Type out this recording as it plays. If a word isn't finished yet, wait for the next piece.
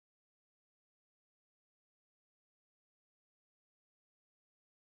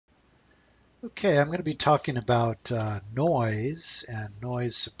Okay, I'm going to be talking about noise and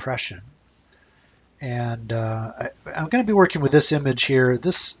noise suppression, and I'm going to be working with this image here.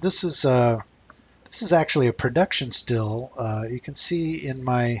 This is actually a production still. You can see in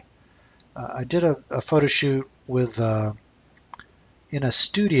my I did a photo shoot with in a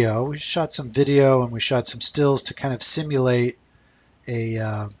studio. We shot some video and we shot some stills to kind of simulate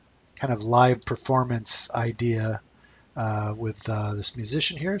a kind of live performance idea with this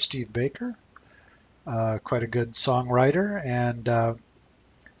musician here, Steve Baker. Quite a good songwriter, and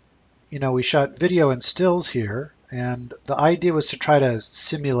we shot video and stills here, and the idea was to try to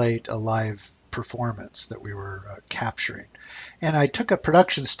simulate a live performance that we were capturing. And I took a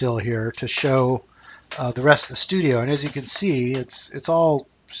production still here to show the rest of the studio, and as you can see, it's all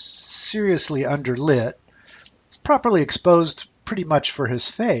seriously underlit. It's properly exposed pretty much for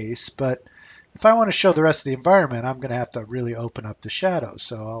his face, but if I want to show the rest of the environment, I'm going to have to really open up the shadows.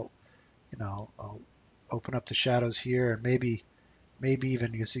 So I'll open up the shadows here, and maybe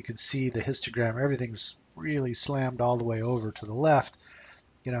even, as you can see, the histogram, everything's really slammed all the way over to the left.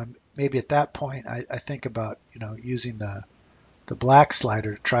 Maybe at that point I think about using the black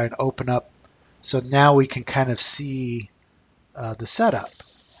slider to try and open up, so now we can kind of see the setup.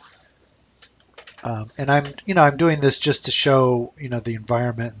 And I'm doing this just to show the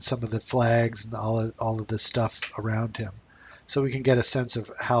environment and some of the flags and all of this stuff around him, so we can get a sense of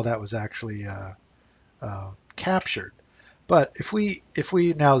how that was actually captured. But if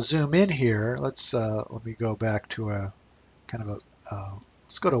we now zoom in here, let me go back to a kind of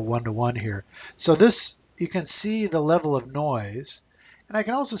let's go to 1-to-1 here. So this, you can see the level of noise, and I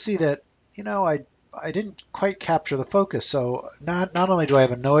can also see that I didn't quite capture the focus. So not only do I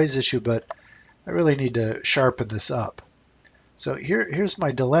have a noise issue, but I really need to sharpen this up. So here's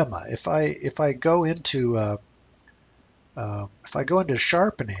my dilemma. If I go into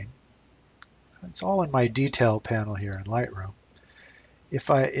sharpening, it's all in my detail panel here in Lightroom.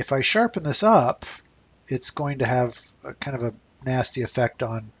 If I sharpen this up, it's going to have a kind of a nasty effect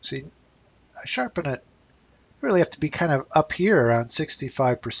on. See, I sharpen it. Really have to be kind of up here around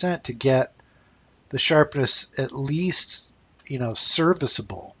 65% to get the sharpness at least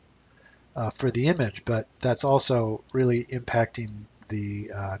serviceable for the image, but that's also really impacting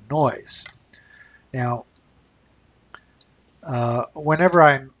the noise. Now, whenever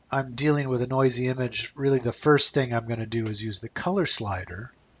I'm dealing with a noisy image, really the first thing I'm going to do is use the color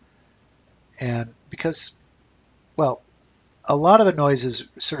slider, and because, well, a lot of the noise is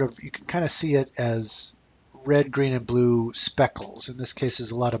sort of, you can kind of see it as red, green, and blue speckles. In this case,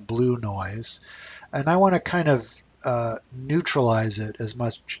 there's a lot of blue noise, and I want to kind of neutralize it as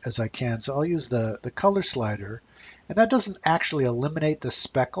much as I can. So I'll use the color slider, and that doesn't actually eliminate the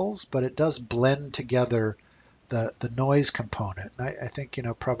speckles, but it does blend together the noise component. And I think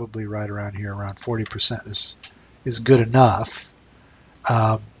probably right around here, around 40% is good enough.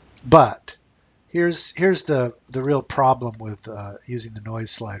 But here's the real problem with using the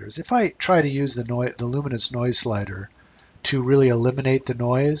noise sliders. If I try to use the luminance noise slider to really eliminate the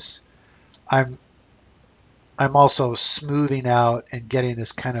noise, I'm also smoothing out and getting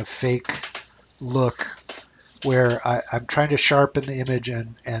this kind of fake look where I'm trying to sharpen the image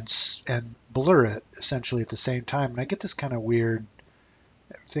and blur it essentially at the same time, and I get this kind of weird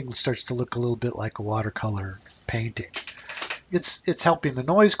thing. Starts to look a little bit like a watercolor painting. It's helping the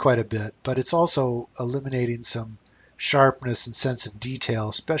noise quite a bit, but it's also eliminating some sharpness and sense of detail,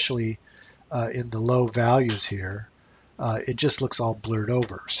 especially in the low values here. It just looks all blurred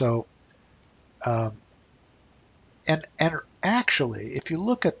over. So, and actually, if you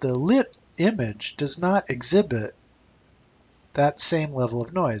look at the lit image, does not exhibit that same level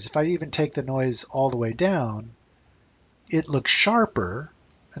of noise. If I even take the noise all the way down, it looks sharper,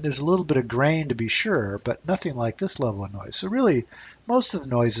 and there's a little bit of grain to be sure, but nothing like this level of noise. So really, most of the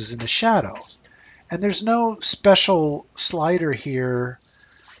noise is in the shadow. And there's no special slider here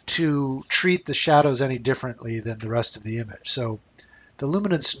to treat the shadows any differently than the rest of the image. So the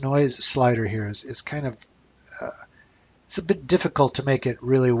luminance noise slider here is kind of, it's a bit difficult to make it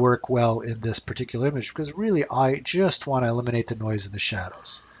really work well in this particular image, because really I just want to eliminate the noise in the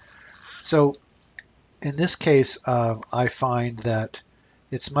shadows. So in this case, I find that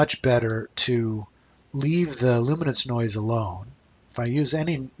it's much better to leave the luminance noise alone. If I use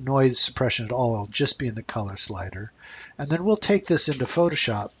any noise suppression at all, it'll just be in the color slider. And then we'll take this into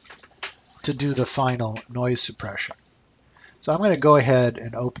Photoshop to do the final noise suppression. So I'm going to go ahead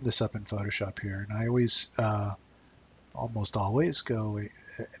and open this up in Photoshop here. And I almost always go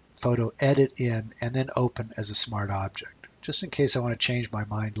photo edit in and then open as a smart object, just in case I want to change my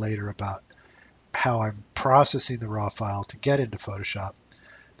mind later about how I'm processing the raw file to get into Photoshop.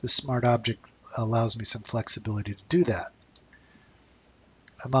 the smart object allows me some flexibility to do that.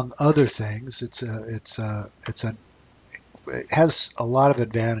 Among other things, it has a lot of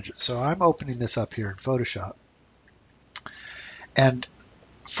advantages. So I'm opening this up here in Photoshop. And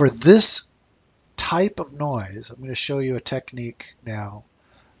for this type of noise, I'm going to show you a technique now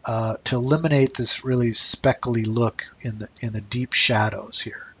to eliminate this really speckly look in the deep shadows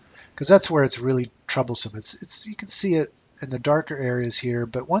here, because that's where it's really troublesome. It's you can see it in the darker areas here,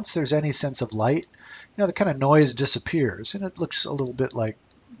 but once there's any sense of light, the kind of noise disappears and it looks a little bit like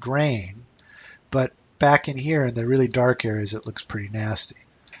grain. But back in here in the really dark areas, it looks pretty nasty.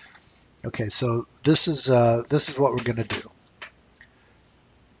 Okay, so this is what we're going to do.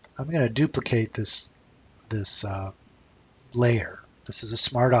 I'm going to duplicate this layer. This is a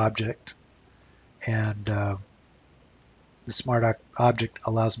smart object, and the smart object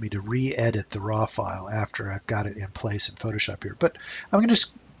allows me to re-edit the raw file after I've got it in place in Photoshop here. But I'm going to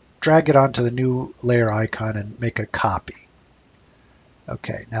just drag it onto the new layer icon and make a copy.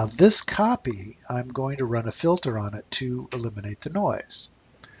 Okay, now this copy, I'm going to run a filter on it to eliminate the noise.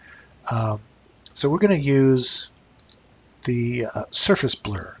 So we're going to use the surface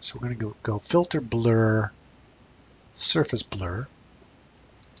blur. So we're going to go filter blur, surface blur.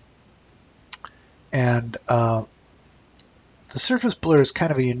 And the surface blur is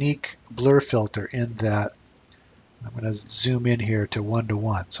kind of a unique blur filter in that I'm going to zoom in here to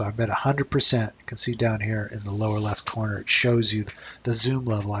 1:1. So I'm at 100%. You can see down here in the lower left corner, it shows you the zoom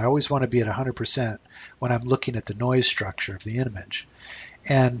level. I always want to be at 100% when I'm looking at the noise structure of the image.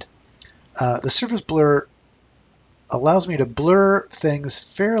 And the surface blur allows me to blur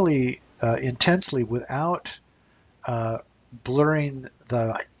things fairly intensely without blurring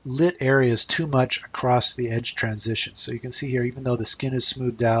the lit areas too much across the edge transition. So you can see here, even though the skin is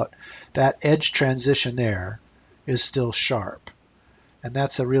smoothed out, that edge transition there is still sharp. And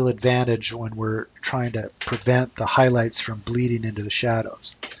that's a real advantage when we're trying to prevent the highlights from bleeding into the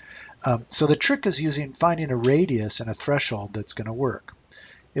shadows. So the trick is finding a radius and a threshold that's going to work.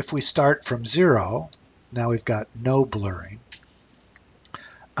 If we start from 0, now we've got no blurring.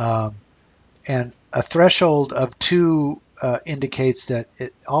 And a threshold of 2 indicates that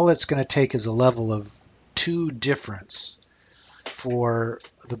all it's going to take is a level of 2 difference for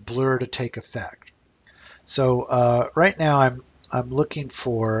the blur to take effect. So right now I'm looking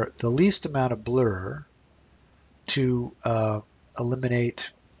for the least amount of blur to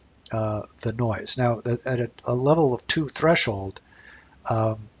eliminate the noise. Now at a level of 2 threshold,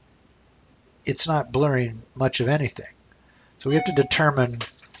 it's not blurring much of anything. So we have to determine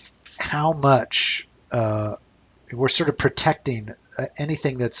how much we're sort of protecting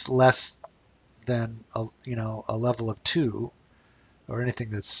anything that's less than a level of 2, or anything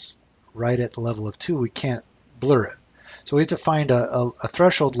that's right at the level of 2, we can't blur it. So we have to find a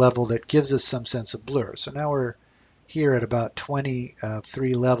threshold level that gives us some sense of blur. So now we're here at about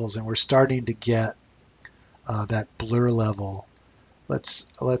 23 levels, and we're starting to get that blur level.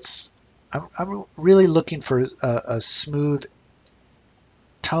 I'm really looking for a smooth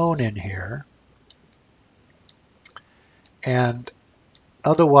tone in here, and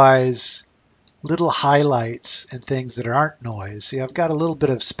otherwise little highlights and things that aren't noise. See, I've got a little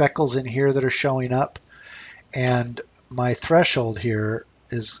bit of speckles in here that are showing up, and my threshold here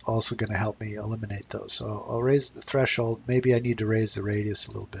is also going to help me eliminate those. So I'll raise the threshold. Maybe I need to raise the radius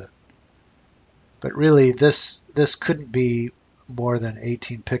a little bit. But really, this couldn't be more than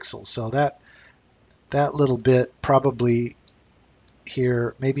 18 pixels. So that little bit probably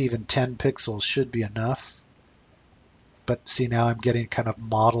here, maybe even 10 pixels should be enough. But see, now I'm getting kind of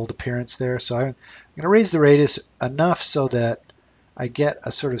mottled appearance there. So I'm going to raise the radius enough so that I get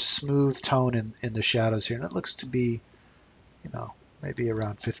a sort of smooth tone in the shadows here. And it looks to be, maybe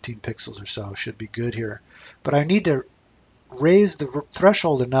around 15 pixels or so should be good here. But I need to raise the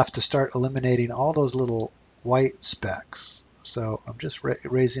threshold enough to start eliminating all those little white specks. So I'm just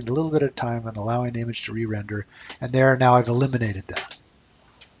raising a little bit at a time and allowing the image to re-render. And there, now I've eliminated that.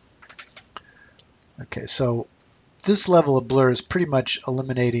 Okay, so this level of blur is pretty much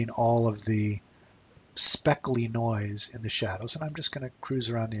eliminating all of the speckly noise in the shadows. And I'm just going to cruise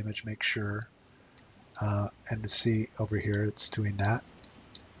around the image, make sure. And see over here, it's doing that.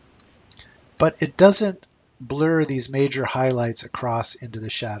 But it doesn't blur these major highlights across into the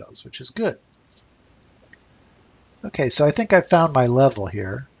shadows, which is good. Okay, so I think I found my level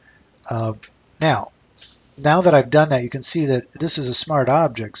here. Now that I've done that, you can see that this is a smart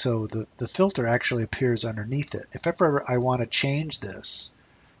object, so the filter actually appears underneath it. If ever I want to change this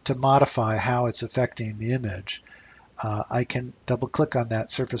to modify how it's affecting the image, I can double click on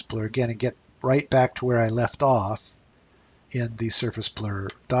that surface blur again and get right back to where I left off in the surface blur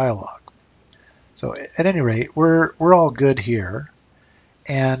dialog. So at any rate, we're all good here.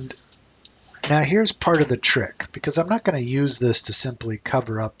 And now here's part of the trick, because I'm not going to use this to simply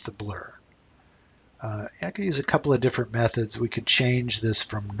cover up the blur. I could use a couple of different methods. We could change this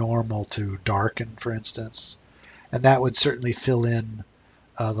from normal to darken, for instance, and that would certainly fill in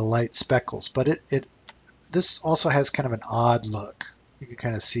the light speckles. But this also has kind of an odd look. You can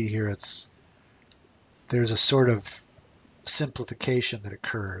kind of see here there's a sort of simplification that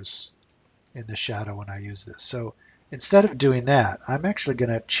occurs in the shadow when I use this. So instead of doing that, I'm actually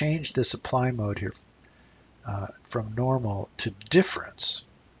going to change this apply mode here from normal to difference.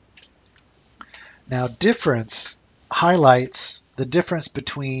 Now difference highlights the difference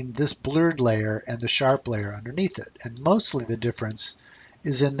between this blurred layer and the sharp layer underneath it. And mostly the difference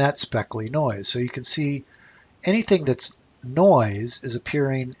is in that speckly noise. So you can see anything that's noise is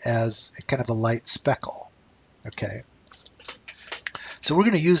appearing as kind of a light speckle. Okay. So we're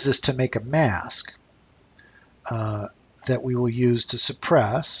going to use this to make a mask that we will use to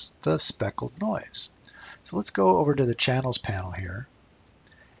suppress the speckled noise. So let's go over to the channels panel here,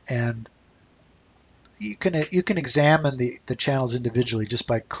 and you can examine the channels individually just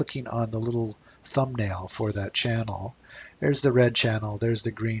by clicking on the little thumbnail for that channel. There's the red channel, there's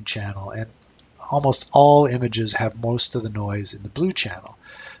the green channel, and almost all images have most of the noise in the blue channel.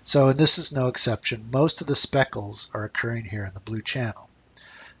 So, and this is no exception, most of the speckles are occurring here in the blue channel.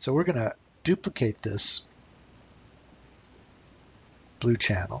 So we're going to duplicate this blue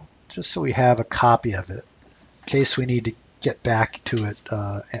channel just so we have a copy of it in case we need to get back to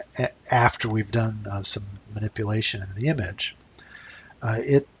it after we've done some manipulation in the image.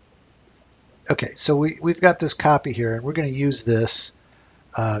 Okay, so we've got this copy here, and we're going to use this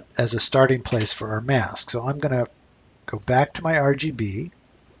as a starting place for our mask. So I'm going to go back to my RGB.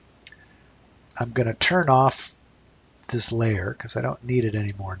 I'm going to turn off this layer because I don't need it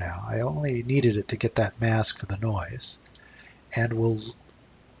anymore now. I only needed it to get that mask for the noise. And we'll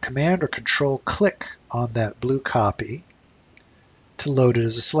Command or Control click on that blue copy to load it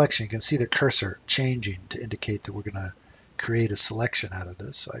as a selection. You can see the cursor changing to indicate that we're going to create a selection out of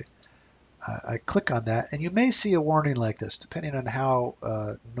this. So I click on that, and you may see a warning like this depending on how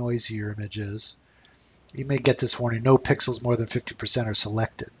noisy your image is. You may get this warning, no pixels more than 50% are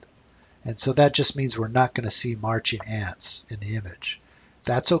selected. And so that just means we're not going to see marching ants in the image.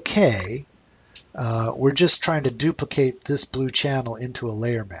 That's okay. We're just trying to duplicate this blue channel into a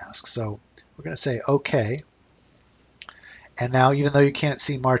layer mask. So we're going to say OK. And now, even though you can't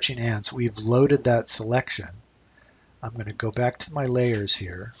see marching ants, we've loaded that selection. I'm going to go back to my layers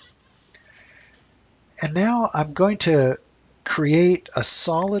here. And now I'm going to create a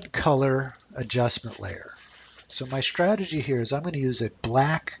solid color adjustment layer. So my strategy here is I'm going to use a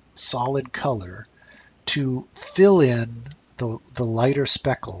black solid color to fill in the lighter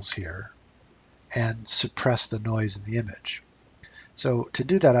speckles here and suppress the noise in the image. So to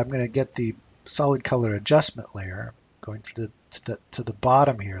do that, I'm going to get the solid color adjustment layer, going to the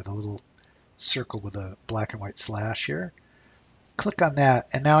bottom here, the little circle with a black and white slash here. Click on that,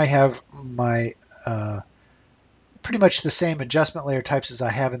 and now I have my pretty much the same adjustment layer types as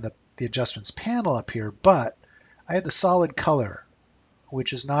I have in the adjustments panel up here, but I have the solid color,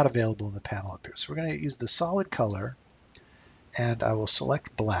 which is not available in the panel up here. So we're going to use the solid color, and I will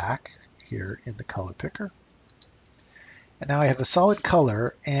select black here in the color picker. And now I have a solid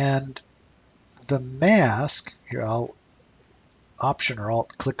color, and the mask, here I'll Option or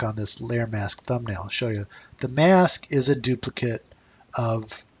Alt click on this layer mask thumbnail and show you. The mask is a duplicate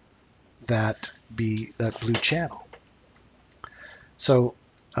of that blue channel. So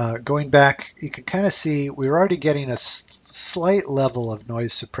going back, you can kind of see we're already getting a slight level of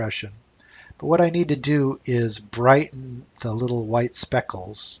noise suppression. But what I need to do is brighten the little white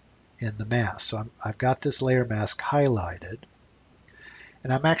speckles in the mask. So I've got this layer mask highlighted,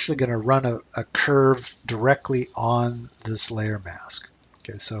 and I'm actually going to run a curve directly on this layer mask.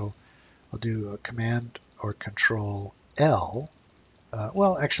 Okay, so I'll do a Command or Control L.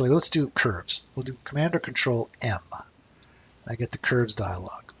 Well, actually, let's do curves. We'll do Command or Control M. I get the curves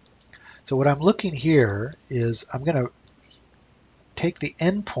dialog. So what I'm looking here is I'm going to take the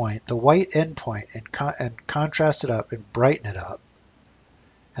endpoint, the white endpoint, and contrast it up and brighten it up.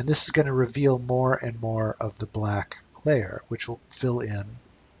 And this is going to reveal more and more of the black layer, which will fill in.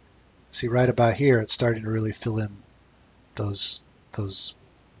 See, right about here, it's starting to really fill in those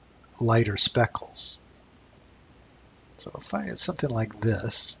lighter speckles. So if I get something like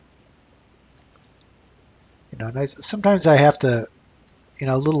this, sometimes I have to,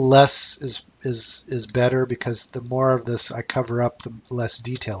 a little less is better, because the more of this I cover up, the less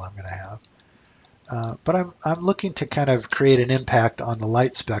detail I'm going to have. But I'm looking to kind of create an impact on the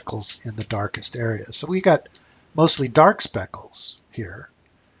light speckles in the darkest areas. So we got mostly dark speckles here,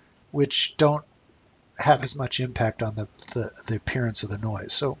 which don't have as much impact on the appearance of the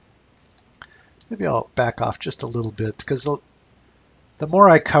noise. So maybe I'll back off just a little bit, because the more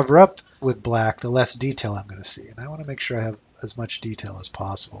I cover up with black, the less detail I'm going to see. And I want to make sure I have as much detail as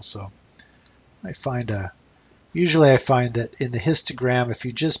possible. So usually I find that in the histogram, if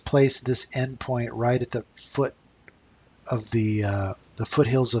you just place this endpoint right at the foot of the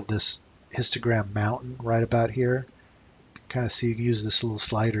foothills of this histogram mountain, right about here, you can kind of see, you can use this little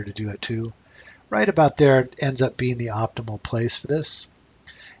slider to do it too. Right about there ends up being the optimal place for this.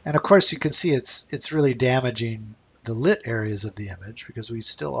 And of course you can see it's really damaging the lit areas of the image, because we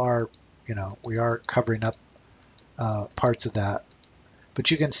still are, we are covering up parts of that. But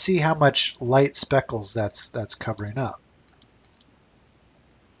you can see how much light speckles that's covering up.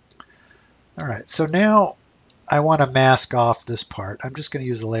 All right, so now I want to mask off this part. I'm just going to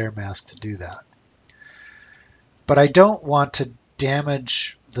use a layer mask to do that. But I don't want to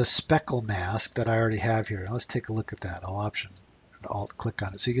damage the speckle mask that I already have here. Let's take a look at that. I'll Option and Alt click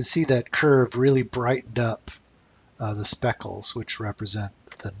on it. So you can see that curve really brightened up the speckles, which represent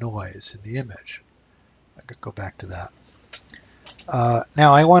the noise in the image. I could go back to that.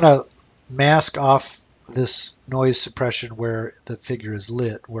 Now I want to mask off this noise suppression where the figure is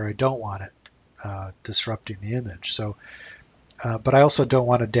lit, where I don't want it disrupting the image. So, but I also don't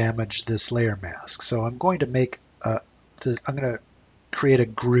want to damage this layer mask. So I'm going to make I'm going to create a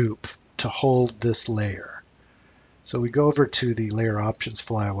group to hold this layer. So we go over to the layer options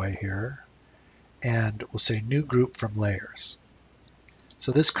flyaway here, and we'll say new group from layers.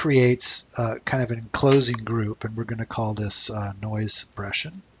 So this creates kind of an enclosing group, and we're going to call this noise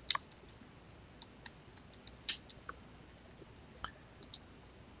suppression.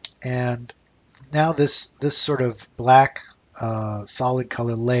 And now this sort of black solid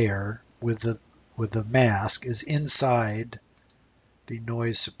color layer with the mask is inside the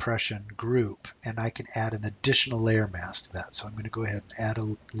noise suppression group, and I can add an additional layer mask to that. So I'm going to go ahead and add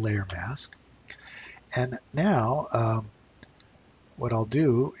a layer mask. And now what I'll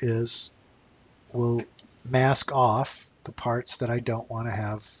do is we'll mask off the parts that I don't want to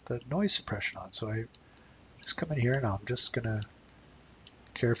have the noise suppression on. So I just come in here and I'm just going to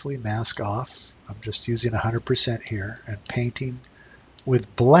carefully mask off. I'm just using 100% here and painting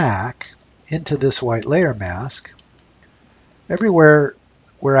with black into this white layer mask. Everywhere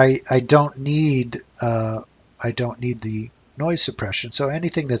where I don't need the noise suppression. So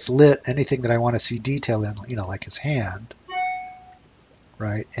anything that's lit, anything that I want to see detail in, like his hand,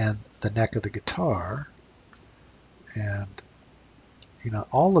 right, and the neck of the guitar, and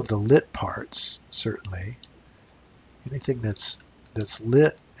all of the lit parts, certainly. Anything that's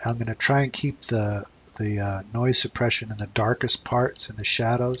lit, I'm going to try and keep the noise suppression in the darkest parts, in the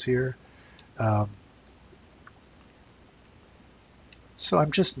shadows here. So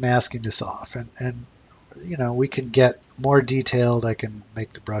I'm just masking this off, and we can get more detailed. I can make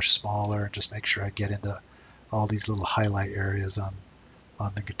the brush smaller and just make sure I get into all these little highlight areas on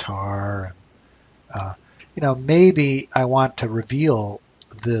the guitar. And maybe I want to reveal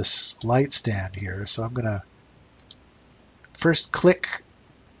this light stand here, so I'm going to first click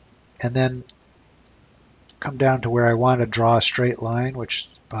and then come down to where I want to draw a straight line, which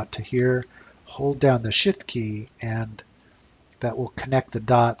is about to here. Hold down the Shift key, and that will connect the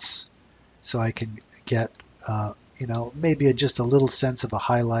dots, so I can get maybe just a little sense of a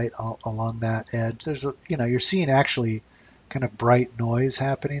highlight along that edge. There's you're seeing actually kind of bright noise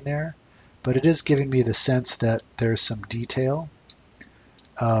happening there, but it is giving me the sense that there's some detail.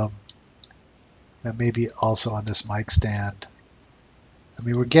 And maybe also on this mic stand. I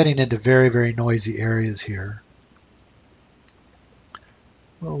mean, we're getting into very, very noisy areas here.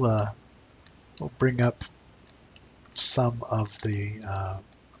 We'll bring up some of the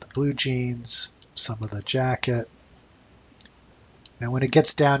blue jeans, some of the jacket. Now, when it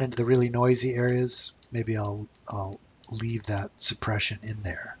gets down into the really noisy areas, maybe I'll leave that suppression in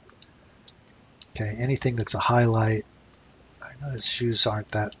there. Okay, anything that's a highlight. I know his shoes aren't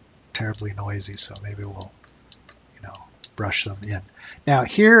that terribly noisy, so maybe we'll, brush them in. Now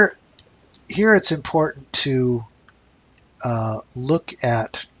here it's important to look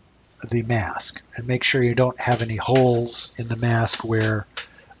at the mask and make sure you don't have any holes in the mask where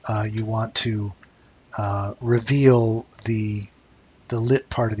you want to reveal the lit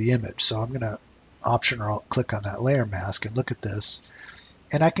part of the image. So I'm going to Option or Alt click on that layer mask and look at this,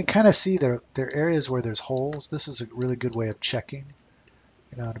 and I can kind of see there are areas where there's holes. This is a really good way of checking,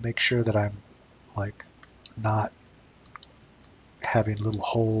 to make sure that I'm not having little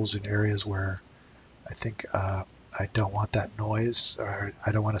holes in areas where I think I don't want that noise, or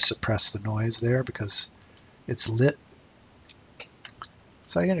I don't want to suppress the noise there because it's lit.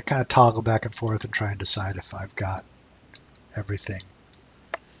 So I'm going to kind of toggle back and forth and try and decide if I've got everything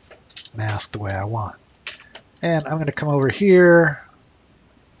masked the way I want. And I'm going to come over here,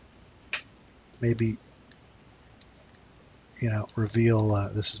 maybe, reveal,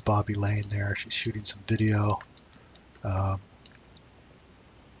 this is Bobby Lane there. She's shooting some video. You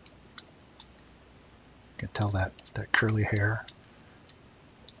can tell that curly hair.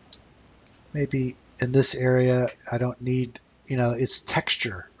 Maybe in this area, I don't need, it's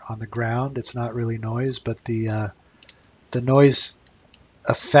texture on the ground. It's not really noise, but the noise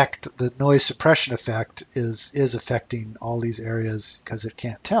effect, the noise suppression effect is affecting all these areas because it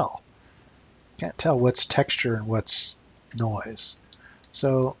can't tell. Can't tell what's texture and what's noise.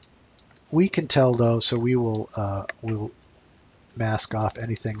 So we can tell though, so we'll mask off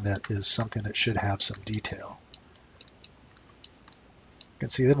anything that is something that should have some detail. You can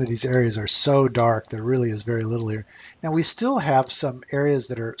see some of these areas are so dark, there really is very little here. Now we still have some areas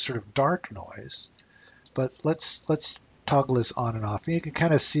that are sort of dark noise, but let's toggle this on and off. And you can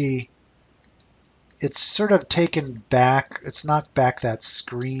kind of see it's sort of taken back, it's knocked back that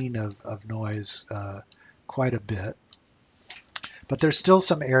screen of noise quite a bit. But there's still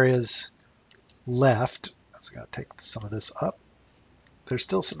some areas left. So I'm going to take some of this up. There's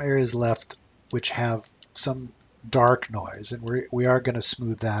still some areas left which have some dark noise, and we are going to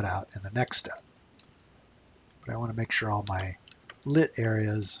smooth that out in the next step. But I want to make sure all my lit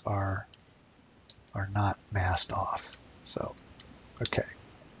areas are not masked off. So, okay.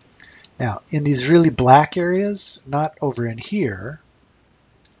 Now, in these really black areas, not over in here,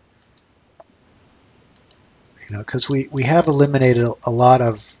 because we have eliminated a lot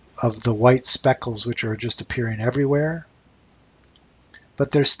of the white speckles which are just appearing everywhere.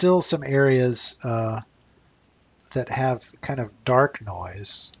 But there's still some areas that have kind of dark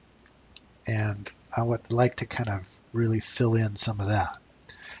noise, and I would like to kind of really fill in some of that.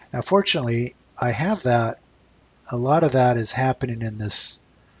 Now, fortunately, I have that. A lot of that is happening in this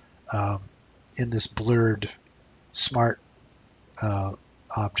blurred smart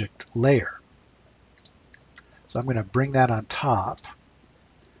object layer. So I'm going to bring that on top,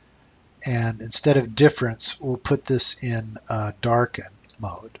 and instead of difference, we'll put this in darken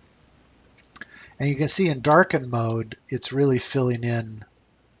mode. And you can see in darken mode, it's really filling in,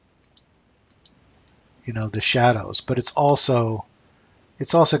 the shadows, but it's also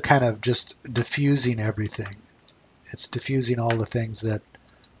kind of just diffusing everything. It's diffusing all the things that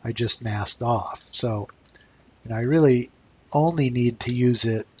I just masked off. So, I really only need to use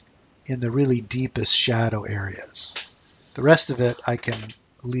it in the really deepest shadow areas. The rest of it, I can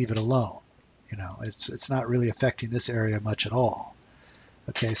leave it alone. It's not really affecting this area much at all.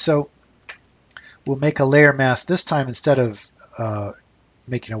 Okay, so we'll make a layer mask. This time, instead of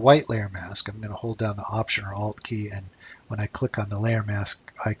making a white layer mask, I'm going to hold down the Option or Alt key, and when I click on the layer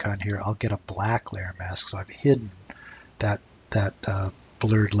mask icon here, I'll get a black layer mask. So I've hidden that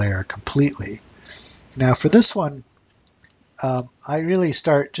blurred layer completely. Now for this one, I really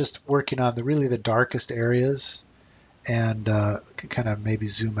start just working on the darkest areas, and can kind of maybe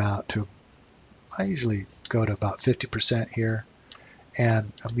zoom out to, I usually go to about 50% here,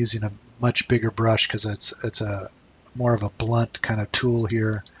 and I'm using a much bigger brush because it's a more of a blunt kind of tool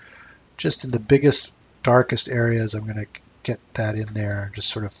here. Just in the biggest, darkest areas, I'm going to get that in there and just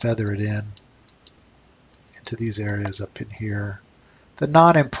sort of feather it in into these areas up in here. The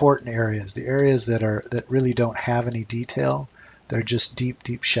non-important areas, the areas that really don't have any detail, they're just deep,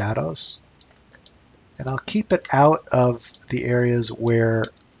 deep shadows. And I'll keep it out of the areas where,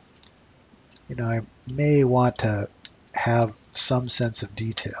 I may want to have some sense of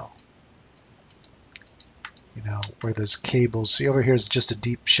detail. Where there's cables. See, over here is just a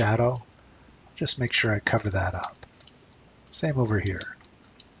deep shadow. Just make sure I cover that up. Same over here.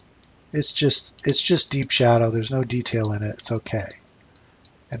 It's just deep shadow. There's no detail in it. It's okay.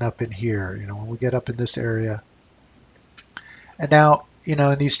 And up in here, when we get up in this area. And now,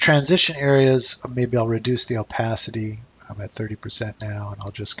 in these transition areas, maybe I'll reduce the opacity. I'm at 30% now, and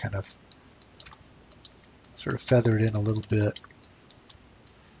I'll just kind of sort of feather it in a little bit.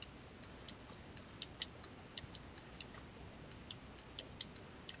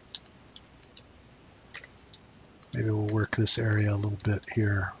 Maybe we'll work this area a little bit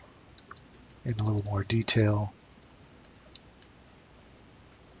here in a little more detail.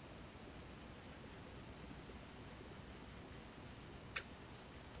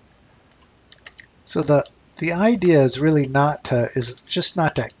 So the idea is really just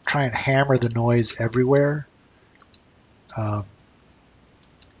not to try and hammer the noise everywhere, but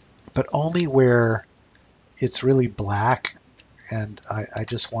only where it's really black, and I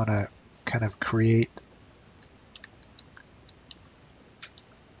just want to kind of create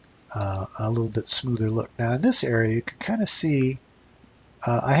a little bit smoother look. Now in this area you can kind of see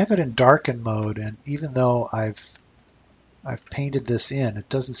I have it in darken mode, and even though I've painted this in, it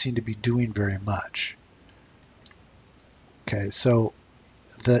doesn't seem to be doing very much. Okay, so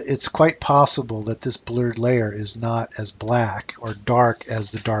it's quite possible that this blurred layer is not as black or dark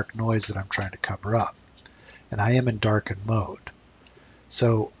as the dark noise that I'm trying to cover up. And I am in darken mode.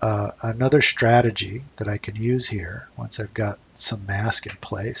 So another strategy that I can use here, once I've got some mask in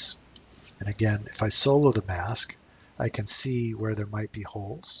place, and again, if I solo the mask, I can see where there might be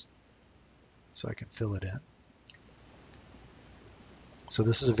holes, so I can fill it in. So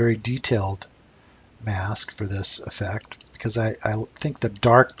this is a very detailed mask for this effect, because I think the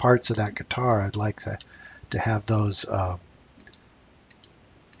dark parts of that guitar, I'd like to have those,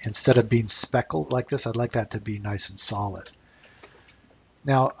 instead of being speckled like this, I'd like that to be nice and solid.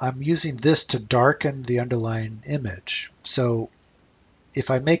 Now I'm using this to darken the underlying image. So if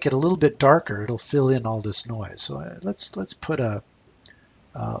I make it a little bit darker, it'll fill in all this noise. So let's put a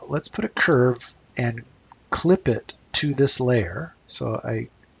curve and clip it to this layer. So I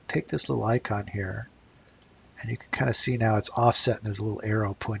take this little icon here, and you can kind of see now it's offset and there's a little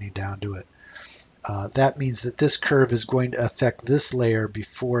arrow pointing down to it. That means that this curve is going to affect this layer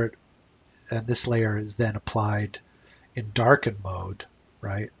before it, and this layer is then applied in darken mode,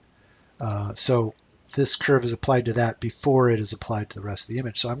 right? So this curve is applied to that before it is applied to the rest of the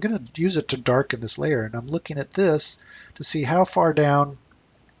image. So I'm going to use it to darken this layer, and I'm looking at this to see how far down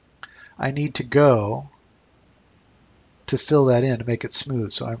I need to go to fill that in to make it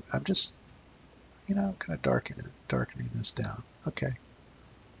smooth. So I'm just, kind of darkening this down. Okay,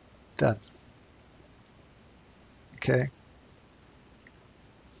 done. Okay,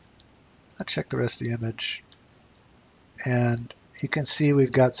 I'll check the rest of the image, and you can see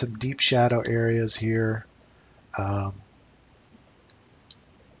we've got some deep shadow areas here.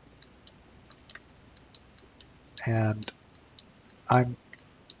 And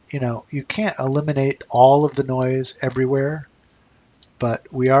you can't eliminate all of the noise everywhere, but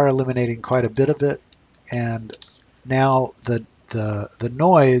we are eliminating quite a bit of it. And now the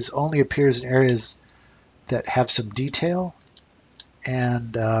noise only appears in areas that have some detail,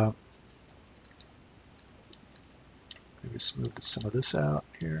 and maybe smooth some of this out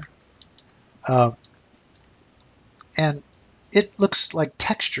here. And it looks like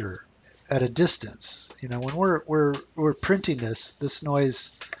texture at a distance. When we're printing this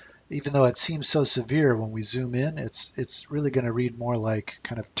noise, even though it seems so severe when we zoom in, it's really going to read more like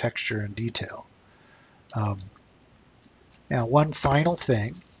kind of texture and detail. Now, one final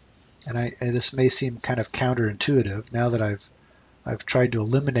thing, and this may seem kind of counterintuitive now that I've tried to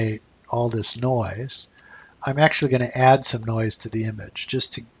eliminate all this noise. I'm actually going to add some noise to the image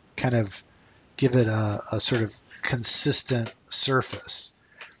just to kind of give it a sort of consistent surface.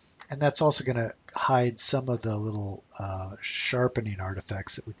 And that's also going to hide some of the little sharpening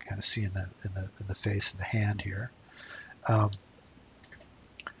artifacts that we can kind of see in the face and the hand here.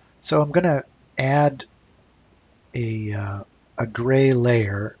 So I'm going to add a gray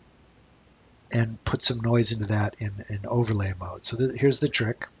layer and put some noise into that in overlay mode. So here's the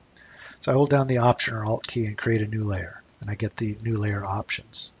trick. So I hold down the Option or Alt key and create a new layer, and I get the new layer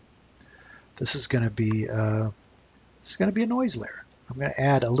options. This is going to be a noise layer. I'm going to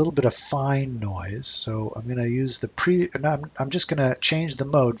add a little bit of fine noise. So I'm going to use I'm just going to change the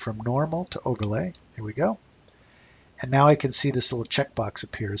mode from normal to overlay. Here we go. And now I can see this little checkbox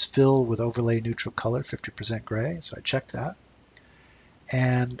appears, fill with overlay neutral color, 50% gray. So I check that.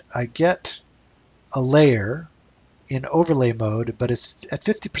 And I get a layer in overlay mode, but it's at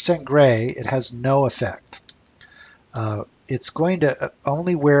 50% gray. It has no effect. It's going to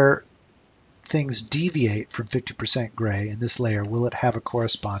only where things deviate from 50% gray in this layer will it have a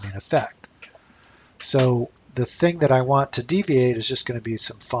corresponding effect. So the thing that I want to deviate is just going to be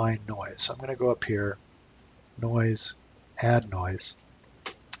some fine noise. So I'm going to go up here, noise, add noise,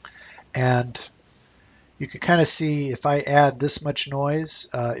 and you can kind of see if I add this much noise,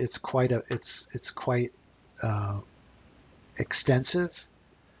 it's quite extensive.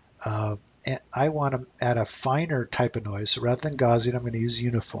 And I want to add a finer type of noise. So rather than Gaussian, I'm going to use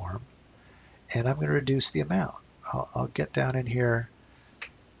uniform. And I'm going to reduce the amount. I'll get down in here.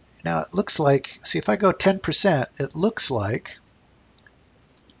 Now it looks like, see if I go 10%, it looks like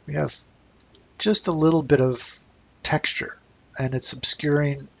we have just a little bit of texture. And it's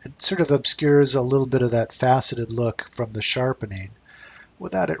obscuring, it sort of obscures a little bit of that faceted look from the sharpening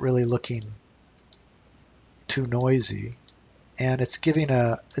without it really looking too noisy. and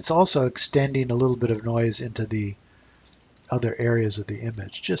it's also extending a little bit of noise into the other areas of the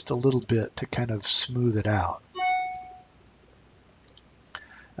image, just a little bit to kind of smooth it out.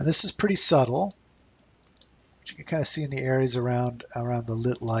 And this is pretty subtle. But you can kind of see in the areas around the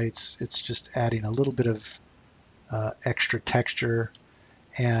lit lights, it's just adding a little bit of extra texture,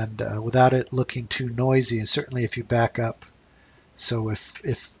 and without it looking too noisy. And certainly if you back up, so if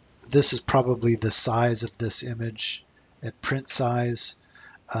this is probably the size of this image at print size,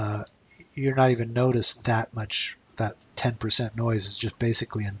 you're not even notice that much. That 10% noise is just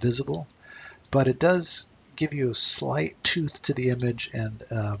basically invisible, but it does give you a slight tooth to the image, and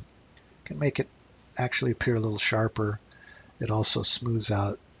can make it actually appear a little sharper. It also smooths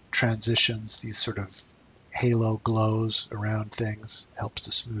out transitions, these sort of halo glows around things, helps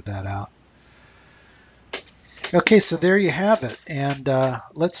to smooth that out. Okay, so there you have it, and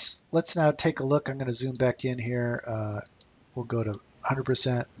let's now take a look. I'm going to zoom back in here. We'll go to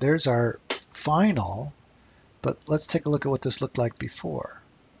 100%. There's our final, but let's take a look at what this looked like before.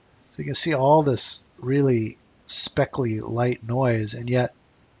 So you can see all this really speckly light noise, and yet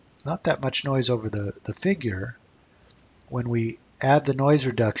not that much noise over the figure. When we add the noise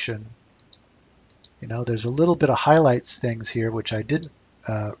reduction, you know, there's a little bit of highlights things here, which I didn't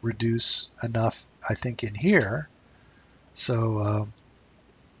reduce enough, I think, in here. So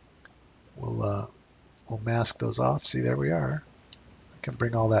we'll mask those off. See, there we are. I can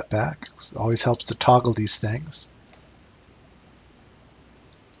bring all that back. It always helps to toggle these things.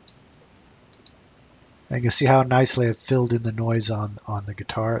 And you can see how nicely I've filled in the noise on the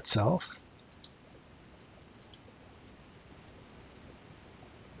guitar itself.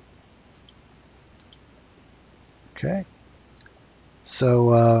 Okay,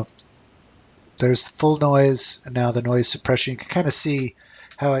 so there's the full noise, and now the noise suppression. You can kind of see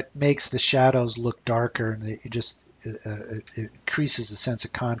how it makes the shadows look darker, and it increases the sense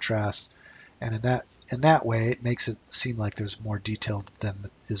of contrast. And in that way, it makes it seem like there's more detail than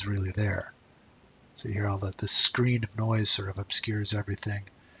is really there. So you hear all that. This screen of noise sort of obscures everything,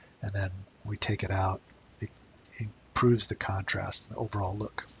 and then we take it out. It improves the contrast and the overall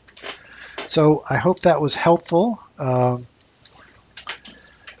look. So I hope that was helpful.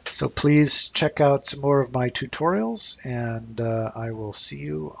 So please check out some more of my tutorials, and I will see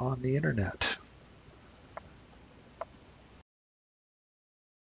you on the internet.